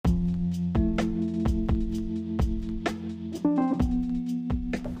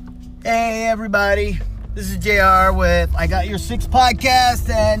Hey everybody, this is JR with I Got Your Six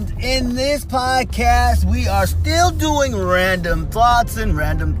podcast, and in this podcast we are still doing random thoughts and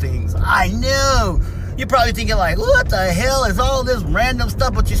random things. I know, you're probably thinking like, what the hell is all this random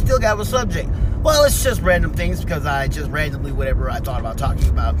stuff, but you still got a subject. Well, it's just random things because I just randomly whatever I thought about talking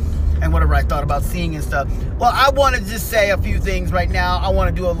about and whatever I thought about seeing and stuff. Well, I want to just say a few things right now. I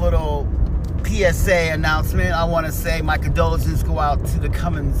want to do a little PSA announcement. I want to say my condolences go out to the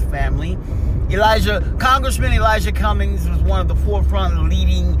Cummings family. Congressman Elijah Cummings was one of the forefront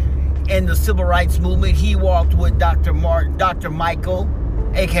leading in the civil rights movement. He walked with Dr. Michael,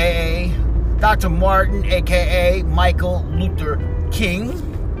 aka Dr. Martin, aka Michael Luther King.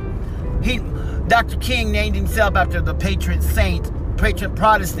 Dr. King named himself after the patron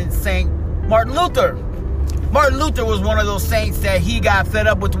Protestant saint Martin Luther. Martin Luther was one of those saints that he got fed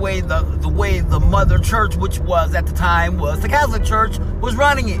up with the way the mother church, which was at the time was the Catholic Church, was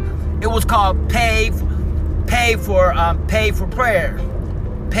running it. It was called pay for prayer,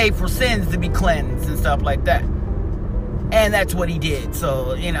 pay for sins to be cleansed and stuff like that. And that's what he did.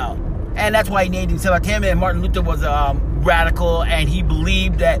 So and that's why he named himself after him. And Martin Luther was radical, and he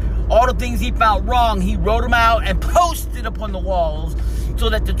believed that all the things he found wrong, he wrote them out and posted upon the walls, so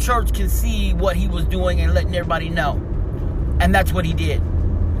that the church can see what he was doing and letting everybody know. And that's what he did.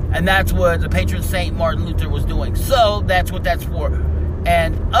 And that's what the patron saint Martin Luther was doing. So that's what that's for.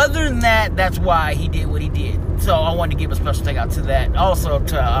 And other than that, that's why he did what he did. So I wanted to give a special thing out to that. Also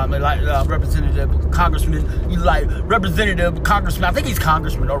to Representative Congressman, I think he's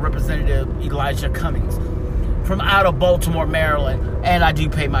Congressman or Representative Elijah Cummings from out of Baltimore, Maryland, and I do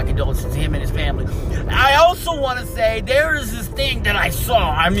pay my condolences to him and his family. I also want to say there is this thing that I saw.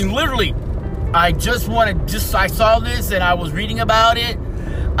 I mean, literally, I saw this and I was reading about it.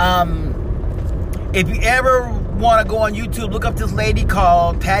 If you ever want to go on YouTube, look up this lady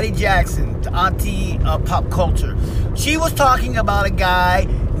called Patty Jackson, the auntie of pop culture. She was talking about a guy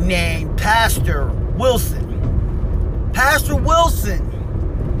named Pastor Wilson. Pastor Wilson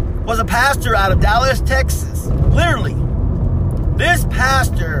was a pastor out of Dallas, Texas. Literally, this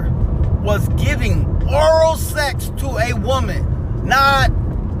pastor was giving oral sex to a woman, not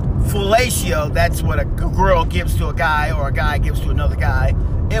fellatio. That's what a girl gives to a guy or a guy gives to another guy.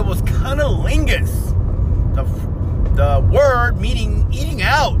 It was cunnilingus. The word meaning eating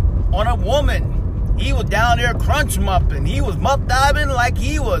out on a woman. He was down there crunch mupping. He was muff diving like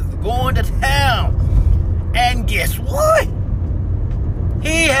he was going to town. And guess what?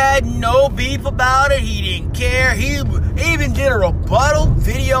 He had no beef about it. He didn't care. He even did a rebuttal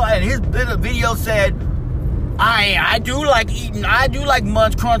video, and his bit of video said, I do like eating. I do like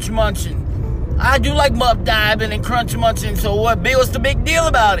crunch munching. I do like muff diving and crunch munching. So what's the big deal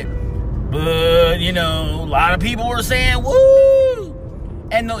about it? But, a lot of people were saying, woo!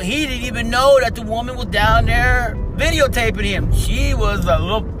 And he didn't even know that the woman was down there videotaping him. She was a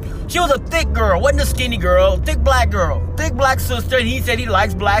thick girl, wasn't a skinny girl, thick black sister, and he said he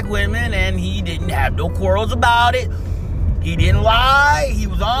likes black women, and he didn't have no quarrels about it. He didn't lie, he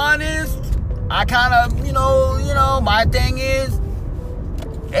was honest. I kind of, my thing is,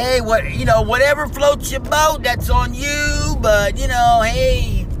 hey, whatever floats your boat, that's on you, but,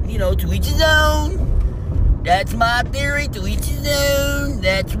 hey, to each his own. That's my theory, to each his own.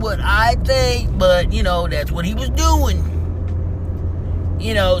 That's what I think, but, that's what he was doing.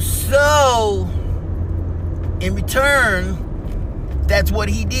 So, in return, that's what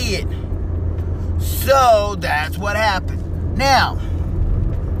he did. So, that's what happened. Now,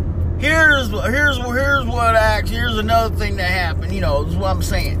 here's another thing that happened. This is what I'm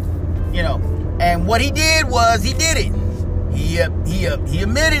saying. And what he did was, he did it. He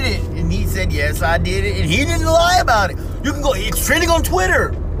admitted it, and he said, yes, I did it, and he didn't lie about it. You can go, it's trending on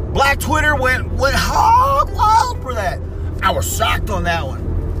Twitter. Black Twitter went hog wild for that. I was shocked on that one.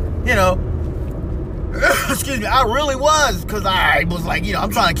 Excuse me, I really was, because I was like,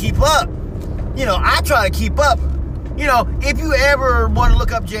 I'm trying to keep up. I try to keep up. If you ever want to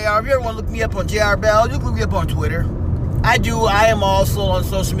look up JR, if you ever want to look me up on JR Bell, you can look me up on Twitter. I am also on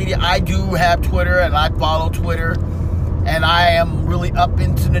social media. I do have Twitter, and I follow Twitter. And I am really up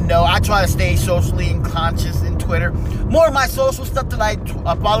into the know. I try to stay socially conscious in Twitter. More of my social stuff that I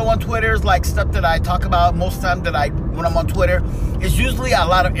follow on Twitter is like stuff that I talk about most of the time when I'm on Twitter. It's usually a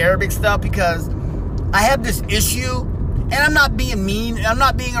lot of Arabic stuff because I have this issue, and I'm not being mean. I'm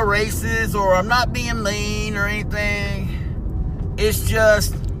not being a racist, or I'm not being mean or anything. It's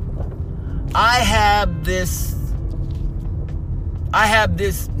just I have this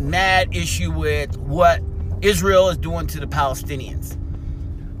mad issue with what Israel is doing to the Palestinians.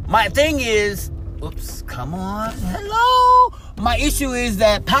 My thing is, come on, hello. my issue is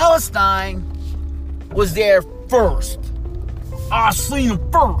that Palestine was there first. I seen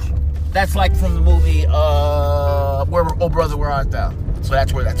them first. That's like from the movie, where Oh Brother, Where Art Thou? So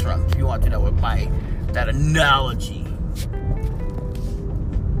that's where that's from. If you want to know what that analogy.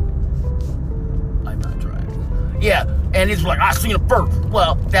 I'm not trying. Yeah, and it's like, I seen them first.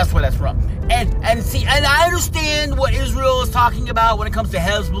 Well, that's where that's from. And see, and I understand what Israel is talking about when it comes to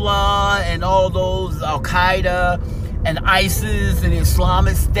Hezbollah and all those Al-Qaeda and ISIS and the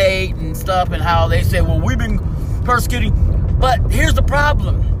Islamic State and stuff, and how they say, well, we've been persecuting. But here's the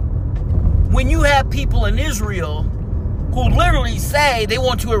problem. When you have people in Israel who literally say they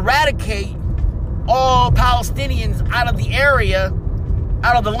want to eradicate all Palestinians out of the area,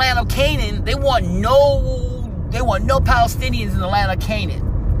 out of the land of Canaan, they want no Palestinians in the land of Canaan.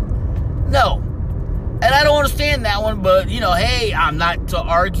 No. And I don't understand that one, but, hey, I'm not to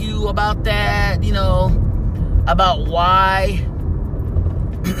argue about that, about why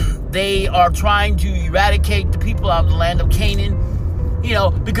they are trying to eradicate the people out of the land of Canaan,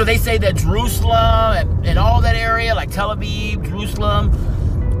 because they say that Jerusalem and all that area, like Tel Aviv, Jerusalem,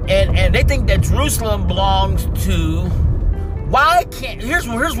 and they think that Jerusalem belongs to, why can't, here's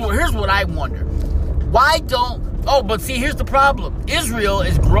what I wonder. Why don't, but see, here's the problem. Israel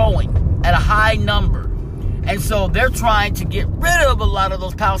is growing at a high number. And so they're trying to get rid of a lot of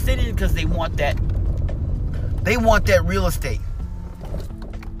those Palestinians because they want that real estate.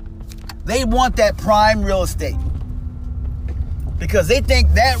 They want that prime real estate. Because they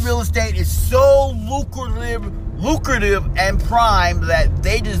think that real estate is so lucrative and prime that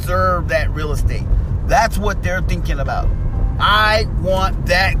they deserve that real estate. That's what they're thinking about. I want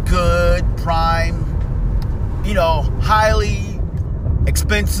that good, prime, highly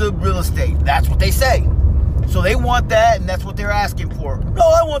expensive real estate. That's what they say. So they want that, and that's what they're asking for. No,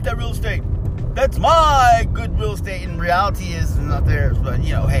 I want that real estate. That's my good real estate. In reality, is not theirs. But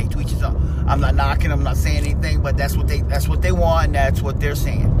hey, to each his own. I'm not knocking. I'm not saying anything. But that's what they want, and that's what they're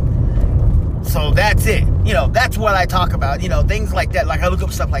saying. So that's it. That's what I talk about. Things like that. Like I look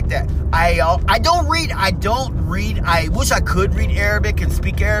up stuff like that. I don't read. I wish I could read Arabic and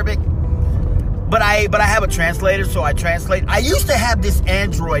speak Arabic. But I have a translator, so I translate. I used to have this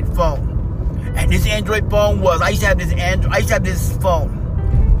Android phone. And this Android phone I used to have this phone.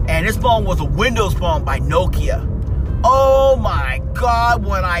 And this phone was a Windows phone by Nokia. Oh my God,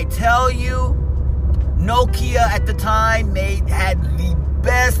 when I tell you, Nokia at the time had the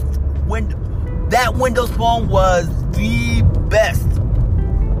best that Windows phone was the best.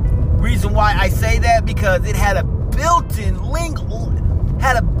 Reason why I say that, because it had a built-in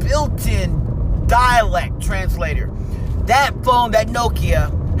dialect translator. That phone, that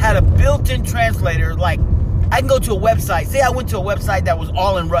Nokia, had a built-in translator. Like, I can go to a website. Say I went to a website that was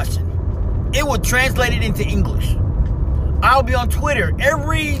all in Russian. It would translate it into English. I'll be on Twitter.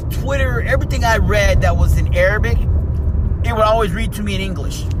 Everything I read that was in Arabic, it would always read to me in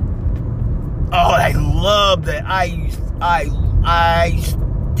English. Oh, I love that. I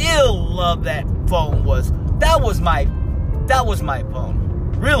still love that phone. That was my phone.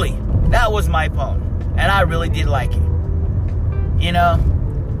 Really, that was my phone. And I really did like it.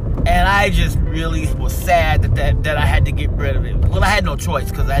 And I just really was sad that I had to get rid of it. Well, I had no choice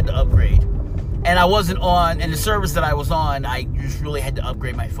because I had to upgrade. And I wasn't on, and the service that I was on, I just really had to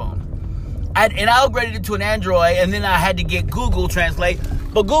upgrade my phone. I upgraded it to an Android, and then I had to get Google Translate.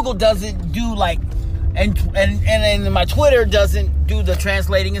 But Google doesn't do and my Twitter doesn't do the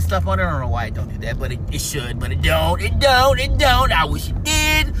translating and stuff on it. I don't know why it don't do that, but it should, but it don't. I wish it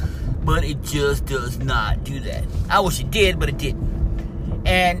did, but it just does not do that. I wish it did, but it didn't.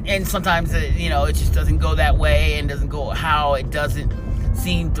 And sometimes, it just doesn't go that way, and doesn't go how it doesn't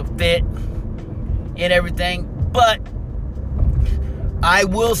seem to fit and everything. But I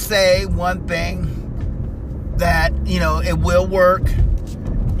will say one thing, that, it will work,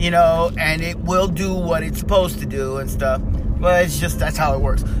 and it will do what it's supposed to do and stuff. But it's just, that's how it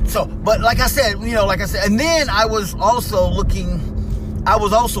works. So, but like I said, and then I was also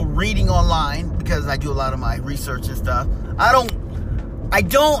reading online, because I do a lot of my research and stuff.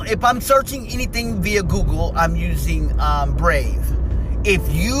 If I'm searching anything via Google, I'm using Brave. If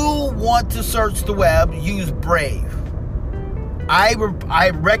you want to search the web, use Brave.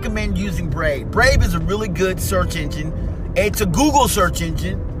 I recommend using Brave. Brave is a really good search engine. It's a Google search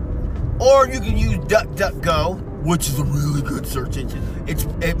engine. Or you can use DuckDuckGo, which is a really good search engine.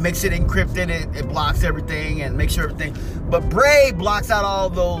 It makes it encrypted, it blocks everything and makes sure everything. But Brave blocks out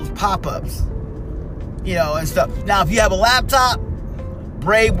all those pop-ups, and stuff. Now, if you have a laptop,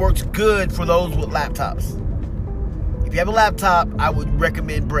 Brave works good for those with laptops. If you have a laptop, I would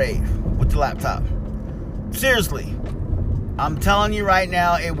recommend Brave with the laptop. Seriously. I'm telling you right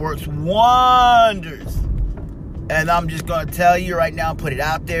now, it works wonders. And I'm just going to tell you right now, put it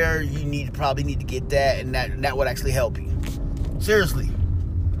out there. You probably need to get that, and that would actually help you. Seriously.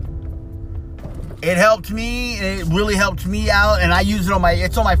 It helped me, and it really helped me out, and I use it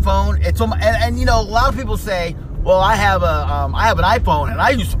it's on my phone. It's on my, and you know, a lot of people say, well, I have an iPhone, and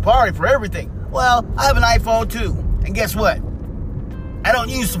I use Safari for everything. Well, I have an iPhone too, and guess what? I don't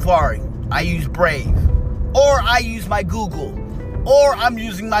use Safari. I use Brave, or I use my Google, or I'm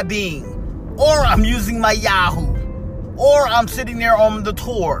using my Bing, or I'm using my Yahoo, or I'm sitting there on the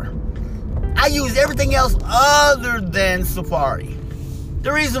Tor. I use everything else other than Safari.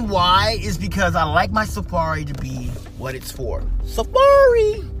 The reason why is because I like my Safari to be what it's for.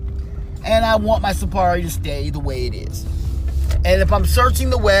 Safari! And I want my Safari to stay the way it is. And if I'm searching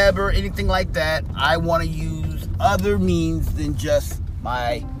the web or anything like that, I want to use other means than just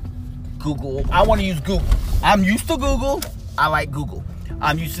my Google. I want to use Google. I'm used to Google. I like Google.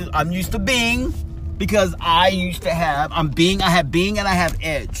 I'm used to Bing because I have Bing and I have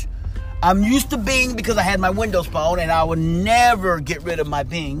Edge. I'm used to Bing because I had my Windows phone, and I would never get rid of my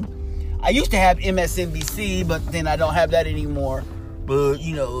Bing. I used to have MSNBC, but then I don't have that anymore. But,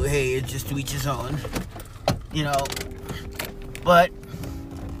 you know, hey, it's just to each his own. You know. But,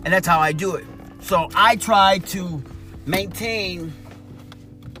 and that's how I do it. So I try to maintain,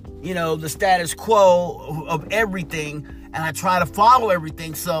 you know, the status quo of everything, and I try to follow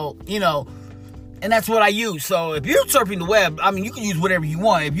everything. So, you know, and that's what I use. So if you're surfing the web, I mean, you can use whatever you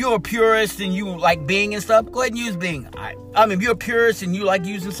want. If you're a purist and you like Bing and stuff, go ahead and use Bing. I mean, if you're a purist and you like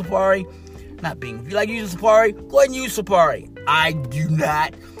using Safari, not Bing. If you like using Safari, go ahead and use Safari. I do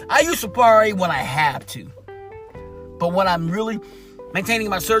not. I use Safari when I have to. But when I'm really maintaining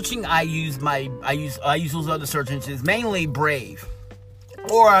my searching, I use those other search engines, mainly Brave.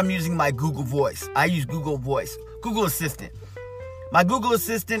 Or I'm using my Google Voice. I use Google Voice. Google Assistant. My Google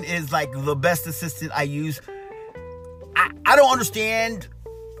Assistant is like the best assistant I use. I don't understand.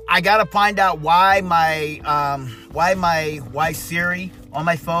 I gotta find out why why Siri on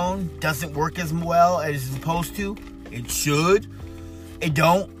my phone doesn't work as well as it's supposed to. It should. It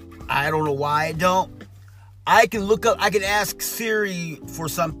don't. I don't know why it don't. I can ask Siri for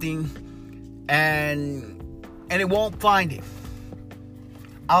something and it won't find it.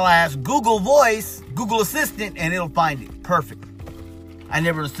 I'll ask Google Voice, Google Assistant, and it'll find it. Perfect. I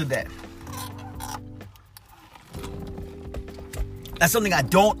never understood that. That's something I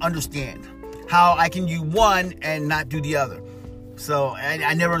don't understand. How I can do one and not do the other. So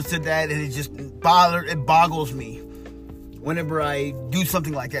I never understood that, and it just boggles me whenever I do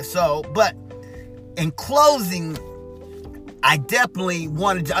something like that. So, but in closing, I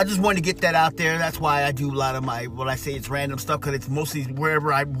just wanted to get that out there. That's why I do a lot of what I say it's random stuff, because it's mostly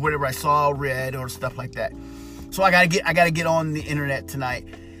whatever I saw, read, or stuff like that. So I gotta get on the internet tonight.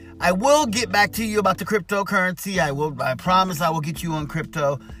 I will get back to you about the cryptocurrency. I promise I will get you on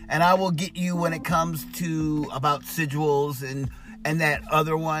crypto, and I will get you when it comes to about sigils and that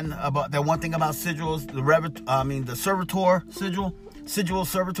other one about that one thing about sigils, the servitor sigil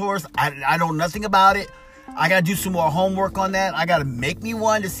servitors. I know nothing about it. I gotta do some more homework on that. I gotta make me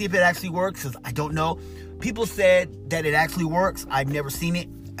one to see if it actually works, because I don't know. People said that it actually works. I've never seen it.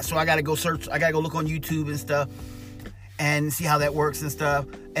 So I gotta go search. I gotta go look on YouTube and stuff and see how that works and stuff.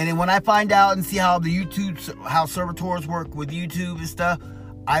 And then when I find out and see how how servitors work with YouTube and stuff,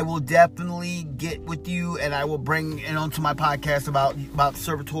 I will definitely get with you, and I will bring it onto my podcast about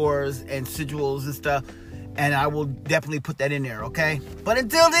servitors and sigils and stuff. And I will definitely put that in there, okay? But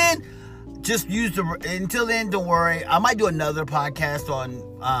until then, don't worry. I might do another podcast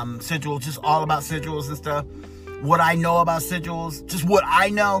on sigils, just all about sigils and stuff. What I know about sigils, just what I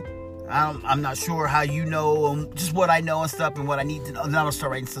know. I'm not sure how you know, just what I know and stuff, and what I need to know. Then I'm gonna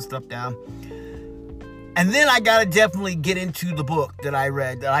start writing some stuff down. And then I gotta definitely get into the book that I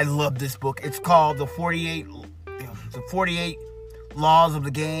read. That I love this book. It's called The 48 Laws of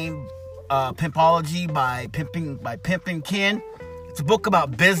the Game, Pimpology by Pimpin' Ken. It's a book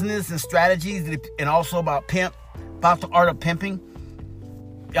about business and strategies, and also about the art of pimping.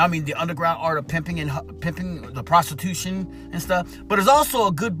 I mean, the underground art of pimping, the prostitution and stuff. But it's also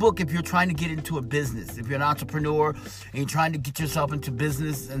a good book if you're trying to get into a business. If you're an entrepreneur and you're trying to get yourself into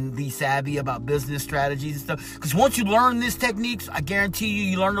business and be savvy about business strategies and stuff. Because once you learn these techniques, I guarantee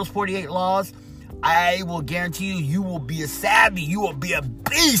you learn those 48 laws, I will guarantee you will be you will be a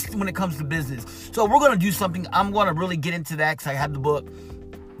beast when it comes to business. So we're going to do something. I'm going to really get into that because I have the book.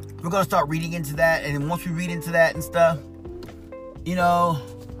 We're going to start reading into that. And then once we read into that and stuff, you know,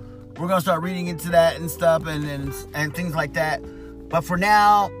 we're going to start reading into that and stuff and things like that. But for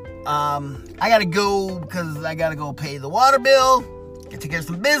now, I got to go because I got to go pay the water bill. Get to get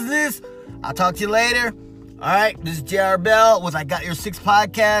some business. I'll talk to you later. All right, this is J.R. Bell with I Got Your Six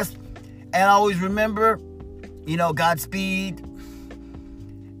podcast. And always remember, Godspeed.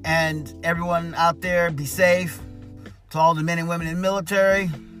 And everyone out there, be safe. To all the men and women in the military,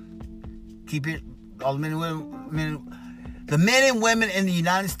 keep it. All the men and women in the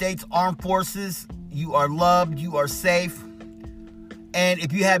United States Armed Forces, you are loved, you are safe. And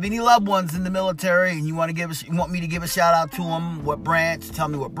if you have any loved ones in the military and you want me to give a shout out to them, what branch, tell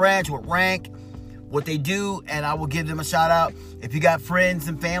me what branch, what rank, what they do, and I will give them a shout out. If you got friends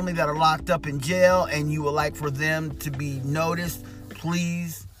and family that are locked up in jail and you would like for them to be noticed,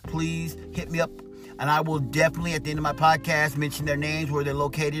 please hit me up. And I will definitely, at the end of my podcast, mention their names, where they're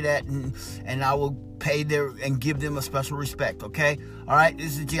located at, and I will pay and give them a special respect, okay? All right,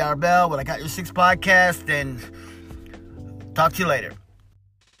 this is J.R. Bell, but I Got Your Six podcast, and talk to you later.